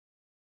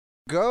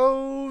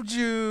Go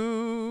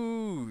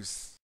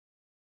Juice!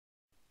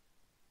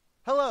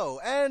 Hello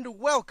and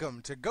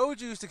welcome to Go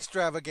Juice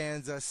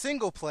Extravaganza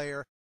single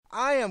player.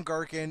 I am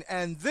Gherkin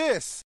and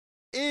this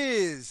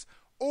is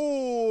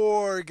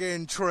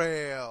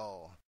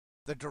OrganTrail,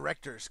 the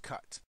director's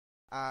cut.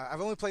 I've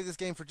only played this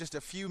game for just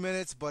a few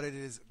minutes, but it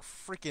is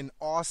freaking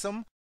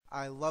awesome.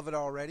 I love it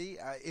already.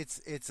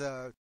 It's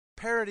a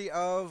parody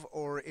of,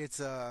 or it's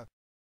a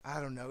I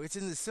don't know. It's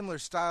in the similar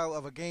style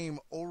of a game,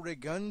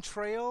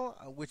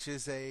 OrganTrail, which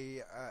is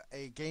a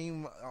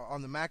game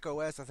on the Mac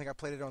OS. I think I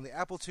played it on the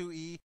Apple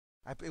IIe.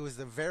 It was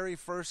the very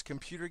first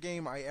computer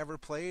game I ever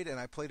played, and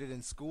I played it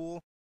in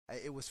school.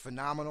 It was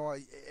phenomenal.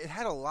 It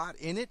had a lot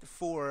in it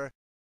for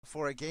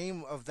a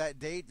game of that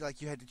date.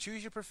 Like, you had to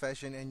choose your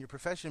profession, and your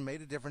profession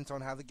made a difference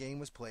on how the game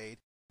was played.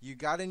 You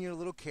got in your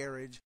little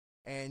carriage,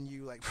 and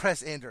you like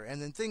press enter,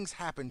 and then things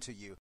happen to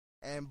you.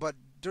 But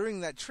during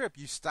that trip,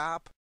 you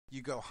stop.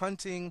 You go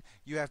hunting.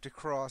 You have to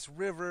cross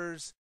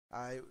rivers.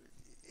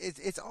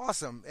 It's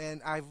awesome,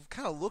 and I've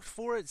kind of looked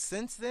for it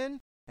since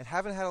then, and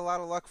haven't had a lot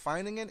of luck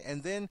finding it.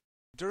 And then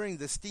during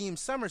the Steam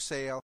Summer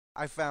Sale,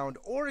 I found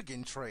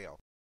OrganTrail,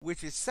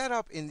 which is set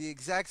up in the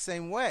exact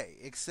same way,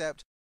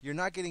 except you're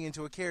not getting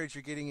into a carriage.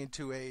 You're getting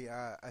into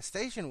a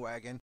station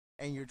wagon,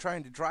 and you're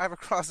trying to drive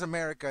across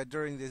America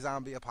during the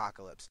zombie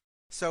apocalypse.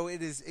 So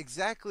it is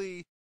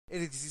exactly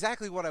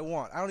what I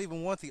want. I don't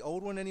even want the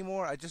old one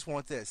anymore. I just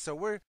want this. So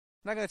we're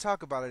not going to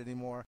talk about it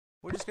anymore.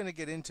 We're just going to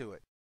get into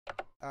it.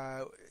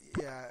 Yeah,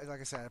 like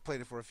I said, I played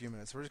it for a few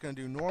minutes. We're just going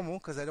to do normal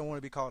because I don't want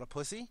to be called a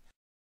pussy.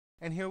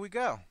 And here we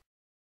go.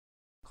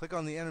 Click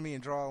on the enemy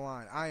and draw a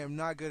line. I am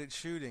not good at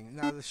shooting.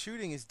 Now, the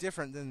shooting is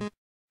different than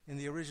in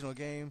the original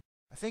game.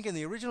 I think in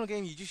the original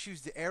game you just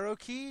use the arrow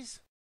keys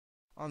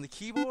on the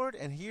keyboard,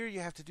 and here you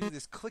have to do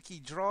this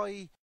clicky,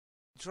 drawy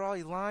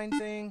line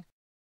thing.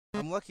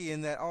 I'm lucky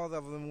in that all of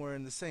them were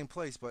in the same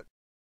place, but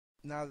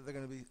now that they're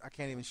going to be, I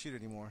can't even shoot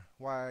anymore.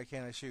 Why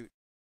can't I shoot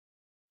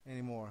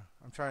anymore?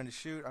 I'm trying to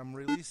shoot. I'm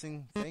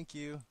releasing. Thank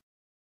you.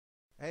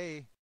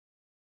 Hey.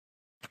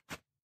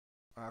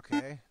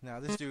 Okay. Now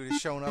this dude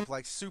is showing up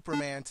like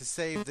Superman to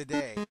save the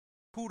day.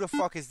 Who the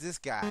fuck is this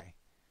guy?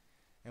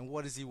 And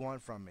what does he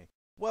want from me?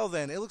 Well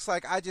then, it looks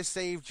like I just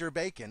saved your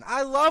bacon.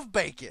 I love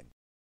bacon.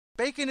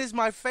 Bacon is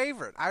my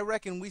favorite. I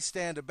reckon we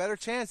stand a better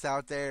chance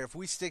out there if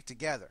we stick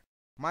together.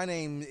 My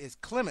name is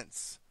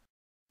Clements.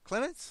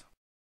 Clements?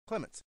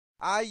 Clements.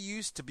 I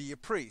used to be a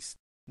priest.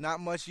 Not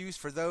much use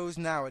for those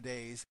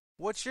nowadays.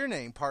 What's your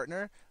name,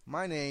 partner?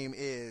 My name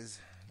is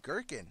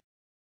Gherkin.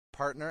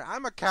 Partner,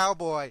 I'm a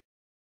cowboy.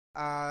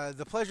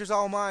 The pleasure's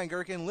all mine,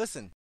 Gherkin.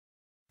 Listen,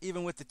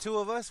 even with the two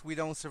of us, we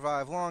don't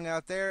survive long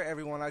out there.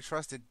 Everyone I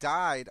trusted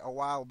died a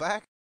while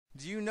back.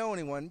 Do you know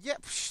anyone?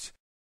 Yep.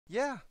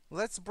 Yeah,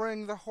 let's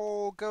bring the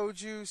whole Go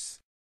Juice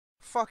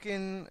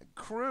fucking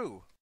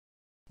crew.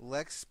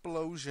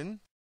 Lexplosion.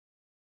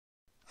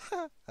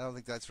 I don't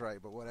think that's right,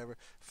 but whatever.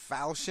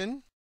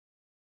 Falchion.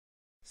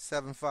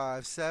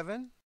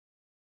 757.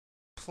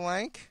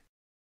 Plank.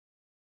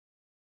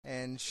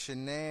 And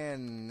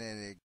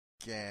Shenanigans.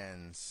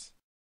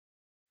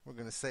 We're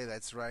going to say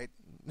that's right.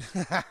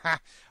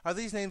 Are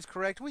these names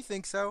correct? We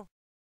think so.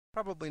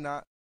 Probably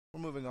not.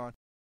 We're moving on.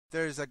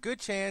 There's a good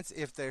chance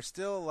if they're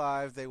still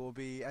alive, they will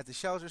be at the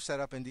shelter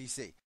set up in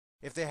D.C.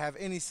 If they have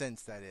any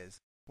sense, that is.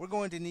 We're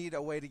going to need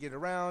a way to get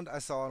around. I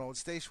saw an old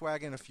station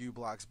wagon a few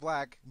blocks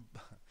back.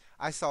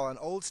 I saw an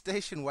old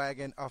station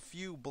wagon a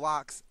few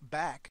blocks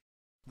back.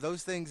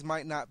 Those things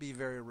might not be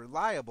very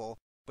reliable,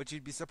 but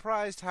you'd be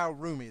surprised how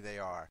roomy they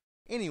are.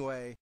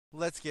 Anyway,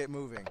 let's get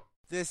moving.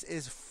 This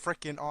is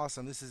frickin'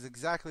 awesome. This is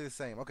exactly the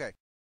same. Okay,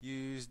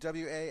 use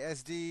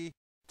WASD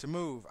to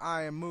move.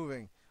 I am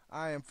moving.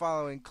 I am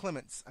following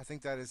Clements. I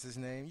think that is his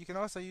name. You can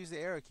also use the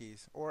arrow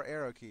keys, or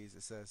arrow keys,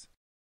 it says.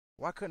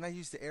 Why couldn't I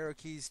use the arrow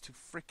keys to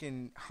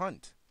frickin'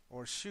 hunt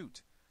or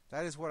shoot?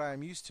 That is what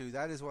I'm used to.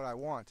 That is what I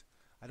want.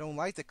 I don't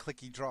like the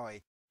clicky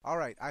drawy.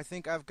 Alright, I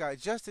think I've got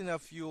just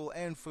enough fuel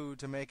and food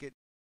to make it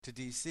to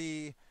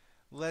DC.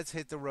 Let's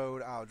hit the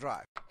road. I'll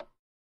drive.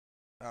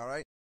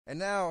 Alright, and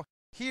now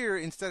here,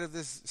 instead of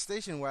this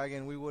station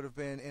wagon, we would have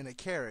been in a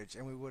carriage,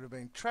 and we would have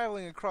been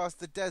traveling across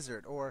the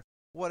desert or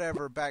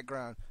whatever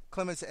background.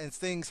 Clements, and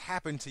things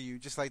happen to you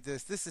just like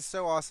this. This is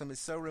so awesome.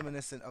 It's so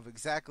reminiscent of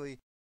exactly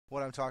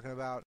what I'm talking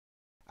about.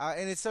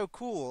 And it's so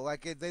cool.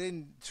 Like, they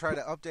didn't try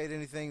to update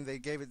anything. They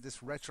gave it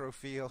this retro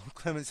feel.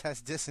 Clements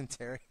has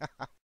dysentery.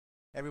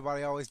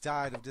 Everybody always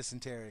died of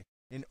dysentery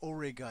in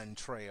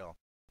OrganTrail,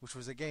 which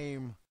was a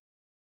game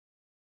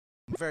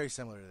very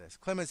similar to this.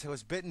 Clements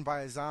was bitten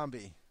by a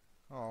zombie.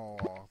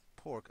 Oh,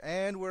 pork.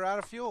 And we're out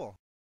of fuel.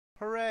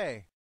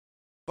 Hooray.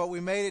 But we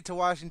made it to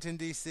Washington,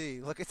 D.C.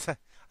 Look,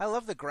 I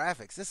love the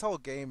graphics. This whole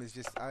game is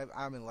just,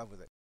 I'm in love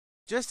with it.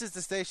 Just as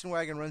the station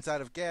wagon runs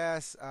out of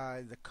gas,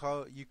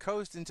 you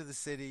coast into the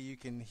city. You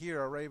can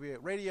hear a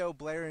radio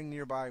blaring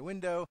nearby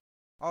window.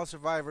 All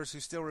survivors who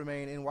still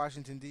remain in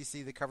Washington,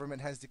 D.C., the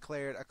government has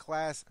declared a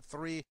Class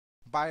 3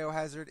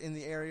 biohazard in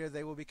the area.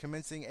 They will be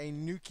commencing a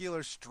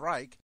nuclear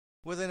strike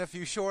within a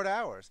few short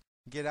hours.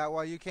 Get out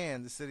while you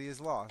can. The city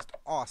is lost.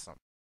 Awesome.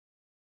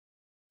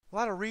 A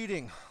lot of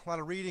reading. A lot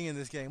of reading in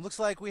this game. Looks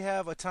like we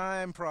have a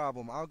time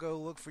problem. I'll go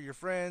look for your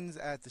friends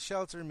at the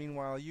shelter.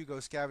 Meanwhile, you go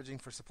scavenging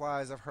for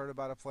supplies. I've heard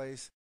about a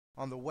place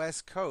on the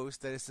west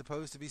coast that is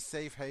supposed to be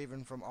safe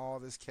haven from all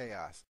this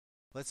chaos.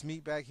 Let's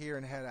meet back here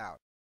and head out.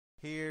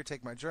 Here,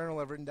 take my journal.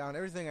 I've written down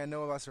everything I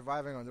know about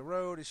surviving on the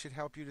road. It should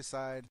help you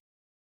decide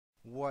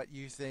what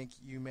you think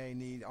you may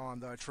need on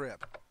the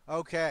trip.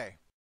 Okay.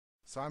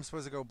 So I'm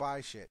supposed to go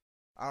buy shit.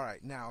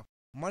 Alright, now,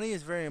 money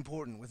is very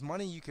important. With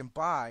money, you can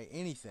buy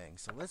anything.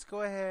 So let's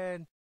go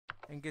ahead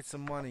and get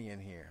some money in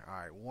here.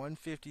 Alright,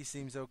 150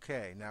 seems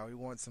okay. Now we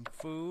want some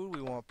food.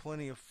 We want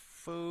plenty of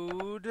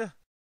food.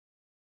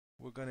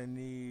 We're going to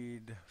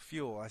need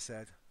fuel, I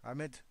said. I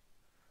meant...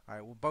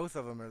 Alright, well, both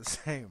of them are the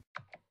same.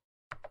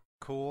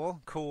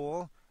 Cool,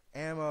 cool.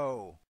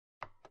 Ammo.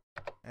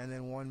 And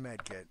then one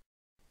med kit.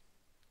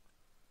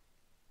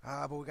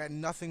 But we got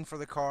nothing for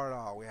the car at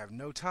all. We have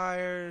no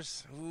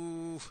tires.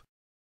 Ooh.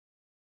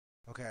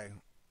 Okay.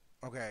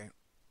 Okay.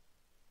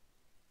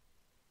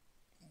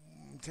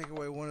 Take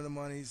away one of the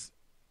monies.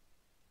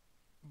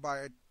 Buy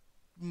a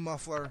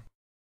muffler.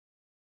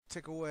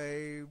 Take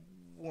away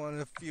one of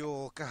the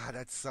fuel. God,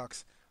 that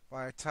sucks.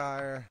 Buy a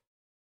tire.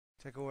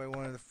 Take away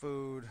one of the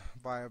food.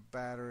 Buy a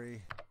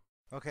battery.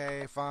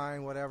 Okay,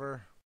 fine,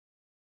 whatever.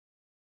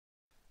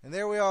 And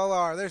there we all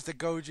are. There's the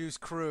Go Juice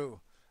crew.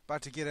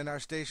 About to get in our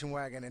station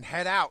wagon and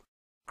head out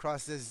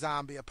across this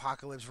zombie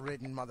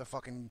apocalypse-ridden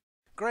motherfucking...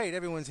 Great,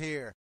 everyone's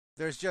here.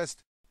 There's just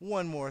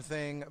one more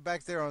thing.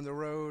 Back there on the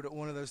road,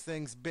 one of those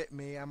things bit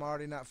me. I'm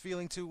already not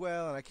feeling too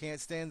well, and I can't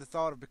stand the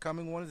thought of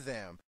becoming one of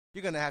them.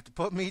 You're going to have to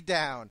put me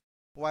down.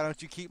 Why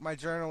don't you keep my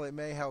journal? It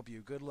may help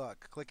you. Good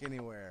luck. Click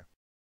anywhere.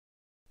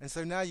 And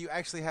so now you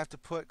actually have to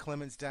put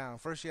Clemens down.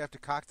 First you have to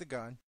cock the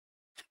gun.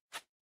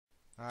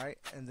 Alright,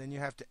 and then you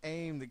have to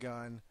aim the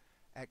gun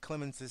at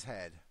Clemens's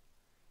head.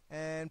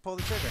 And pull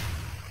the trigger.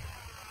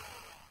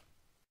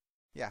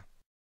 Yeah.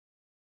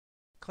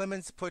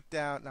 Clemens put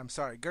down... I'm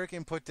sorry,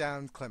 Gherkin put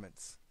down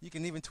Clemens. You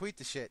can even tweet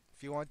the shit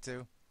if you want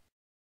to.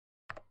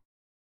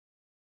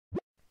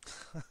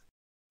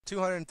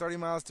 230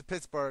 miles to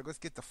Pittsburgh. Let's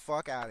get the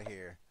fuck out of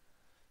here.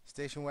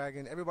 Station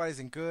wagon. Everybody's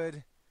in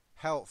good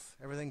health.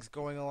 Everything's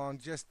going along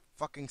just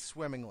fucking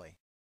swimmingly.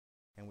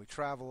 And we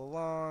travel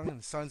along, and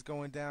the sun's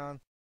going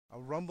down. A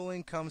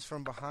rumbling comes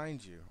from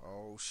behind you.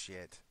 Oh,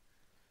 shit.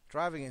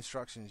 Driving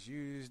instructions.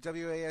 Use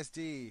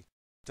WASD.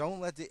 Don't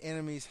let the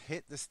enemies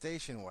hit the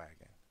station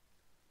wagon.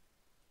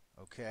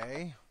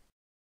 Okay.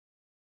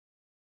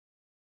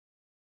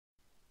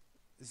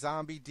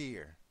 Zombie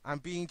deer. I'm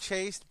being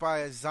chased by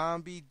a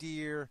zombie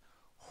deer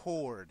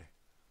horde.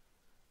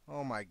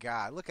 Oh my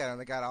god. Look at them.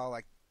 They got all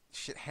like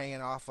shit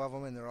hanging off of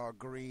them and they're all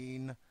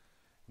green.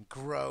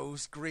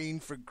 Gross. Green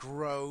for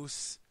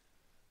gross.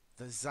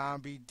 The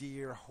zombie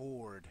deer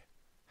horde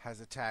has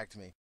attacked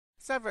me.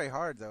 It's not very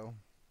hard though.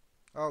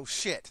 Oh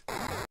shit.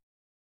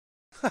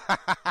 Of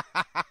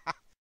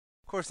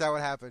course that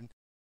would happen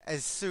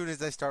as soon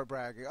as I start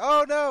bragging.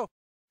 Oh no!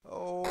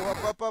 Oh,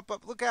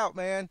 up. Look out,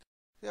 man.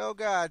 Oh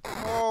god.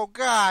 Oh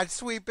god.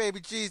 Sweet baby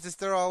Jesus.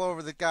 They're all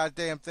over the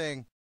goddamn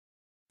thing.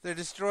 They're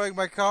destroying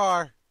my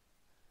car.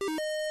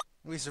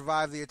 We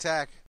survived the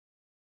attack.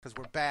 Because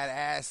we're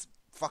badass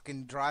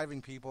fucking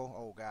driving people.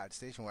 Oh god.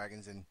 Station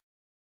wagon's in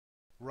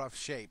rough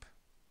shape.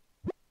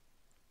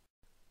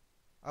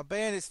 A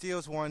bandit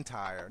steals one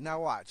tire.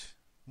 Now watch.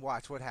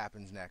 Watch what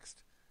happens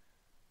next.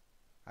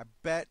 I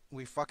bet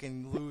we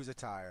fucking lose a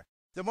tire.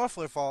 The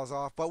muffler falls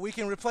off, but we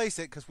can replace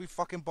it because we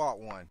fucking bought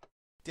one.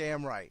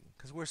 Damn right.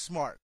 Because we're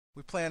smart.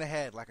 We plan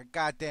ahead like a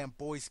goddamn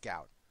Boy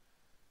Scout.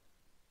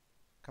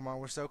 Come on,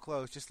 we're so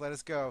close. Just let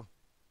us go.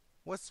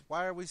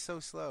 Why are we so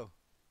slow?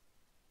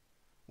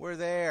 We're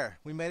there.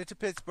 We made it to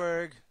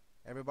Pittsburgh.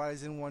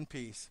 Everybody's in one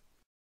piece.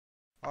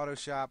 Auto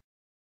shop.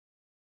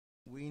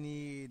 We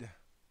need...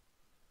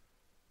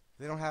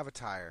 They don't have a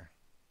tire.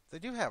 They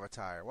do have a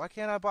tire. Why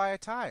can't I buy a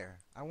tire?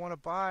 I want to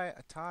buy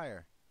a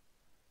tire.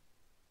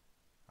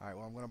 Alright,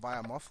 well, I'm going to buy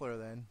a muffler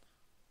then.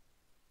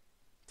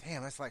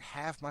 Damn, that's like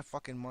half my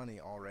fucking money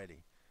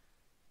already.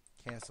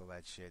 Cancel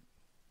that shit.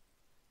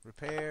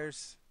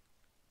 Repairs.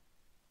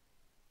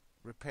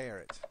 Repair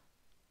it.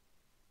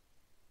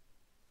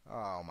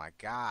 Oh my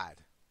god.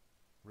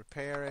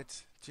 Repair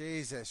it.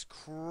 Jesus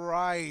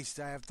Christ.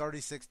 I have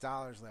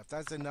 $36 left.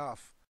 That's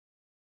enough.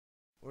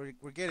 We're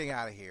getting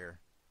out of here.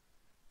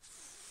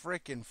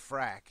 Frickin'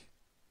 frack.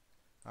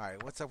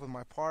 Alright, what's up with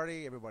my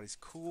party? Everybody's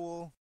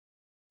cool.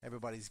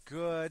 Everybody's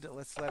good.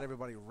 Let's let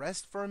everybody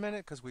rest for a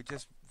minute because we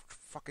just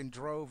fucking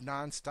drove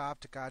non-stop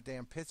to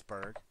goddamn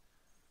Pittsburgh.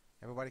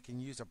 Everybody can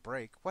use a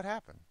break. What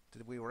happened?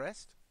 Did we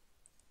rest?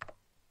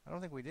 I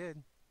don't think we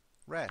did.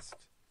 Rest.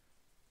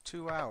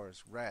 2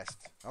 hours. Rest.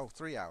 Oh,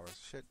 3 hours.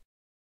 Shit.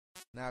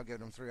 Now give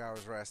them 3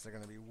 hours rest. They're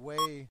going to be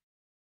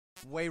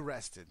way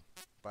rested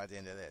by the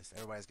end of this.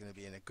 Everybody's going to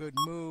be in a good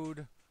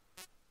mood.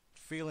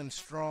 Feeling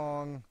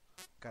strong.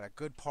 Got a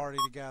good party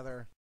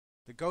together.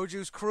 The Go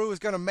Juice crew is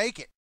going to make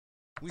it.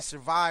 We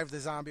survived the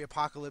zombie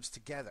apocalypse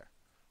together.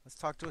 Let's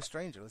talk to a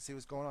stranger. Let's see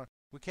what's going on.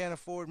 We can't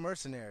afford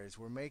mercenaries.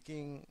 We're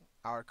making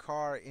our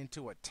car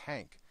into a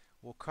tank.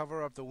 We'll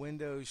cover up the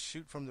windows,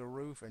 shoot from the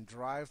roof, and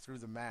drive through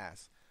the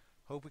mass.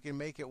 Hope we can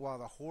make it while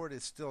the horde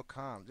is still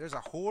calm. There's a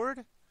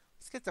horde?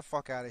 Let's get the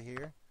fuck out of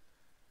here.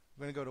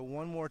 We're going to go to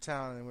one more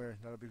town, and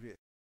that'll be it.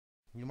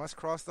 You must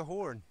cross the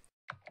horde.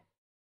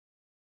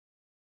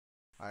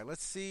 Alright,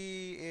 let's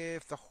see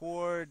if the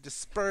horde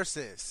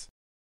disperses.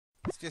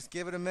 Let's just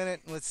give it a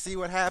minute, and let's see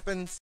what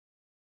happens.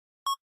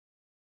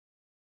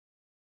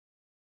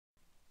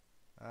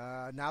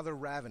 Now they're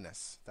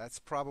ravenous. That's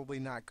probably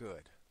not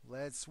good.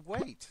 Let's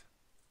wait.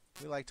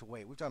 We like to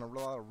wait. We've done a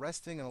lot of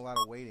resting and a lot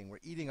of waiting. We're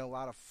eating a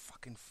lot of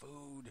fucking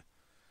food.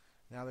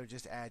 Now they're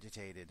just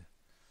agitated.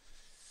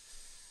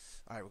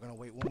 Alright, we're going to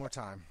wait one more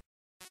time.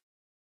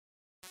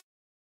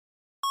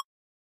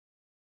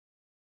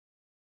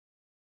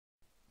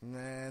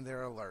 And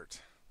they're alert.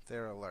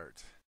 They're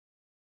alert.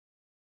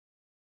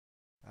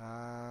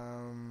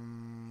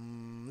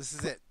 This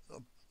is it.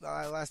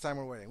 Last time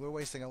we're waiting. We're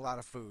wasting a lot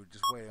of food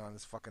just waiting on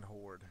this fucking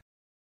horde.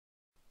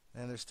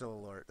 And they're still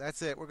alert.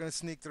 That's it. We're going to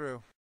sneak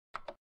through.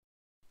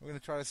 We're going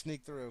to try to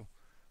sneak through.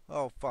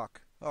 Oh,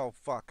 fuck. Oh,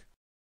 fuck.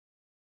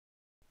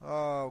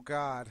 Oh,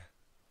 God.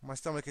 My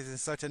stomach is in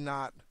such a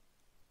knot.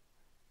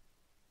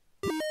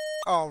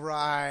 All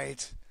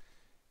right.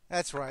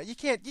 That's right. You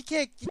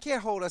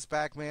can't hold us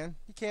back, man.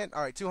 You can't.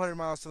 All right, 200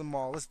 miles to the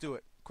mall. Let's do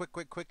it. Quick,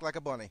 quick, quick like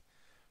a bunny.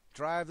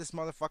 Drive this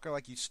motherfucker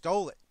like you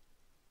stole it.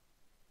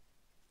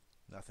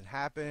 Nothing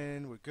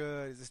happened. We're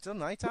good. Is it still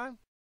nighttime?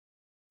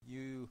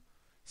 You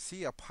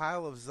see a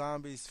pile of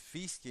zombies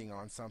feasting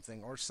on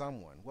something or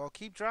someone. Well,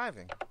 keep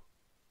driving.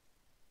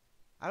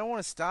 I don't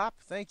want to stop.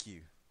 Thank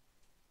you.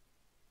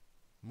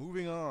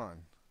 Moving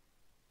on.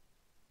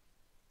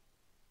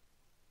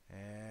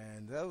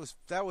 And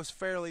that was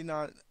fairly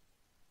not...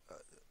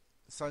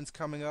 sun's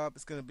coming up.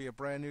 It's going to be a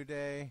brand new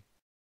day.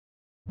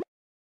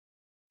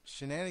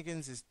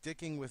 Shenanigans is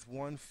dicking with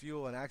one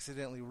fuel and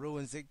accidentally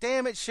ruins it.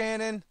 Damn it,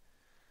 Shannon!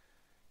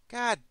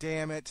 God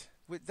damn it.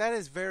 That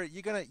is very...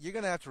 You're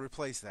gonna have to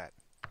replace that.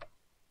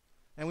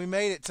 And we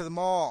made it to the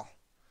mall.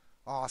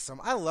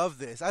 Awesome. I love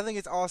this. I think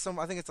it's awesome.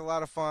 I think it's a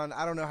lot of fun.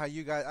 I don't know how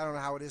you guys... I don't know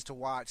how it is to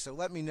watch. So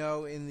let me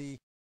know in the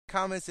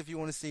comments if you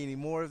want to see any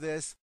more of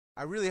this.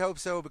 I really hope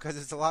so because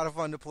it's a lot of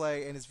fun to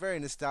play and it's very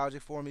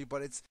nostalgic for me.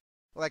 But it's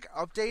like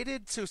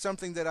updated to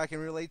something that I can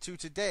relate to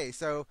today.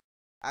 So,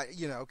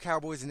 you know,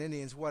 Cowboys and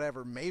Indians,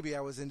 whatever. Maybe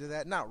I was into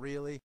that. Not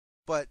really.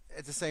 But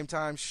at the same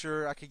time,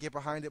 sure, I could get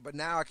behind it. But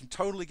now I can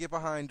totally get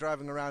behind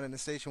driving around in a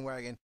station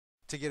wagon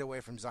to get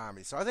away from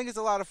zombies. So I think it's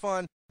a lot of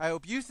fun. I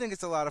hope you think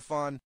it's a lot of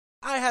fun.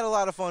 I had a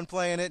lot of fun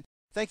playing it.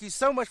 Thank you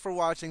so much for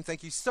watching.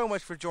 Thank you so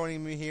much for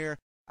joining me here.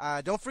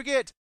 Don't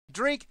forget,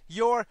 drink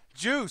your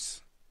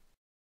juice.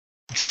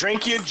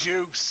 Drink your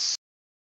juice.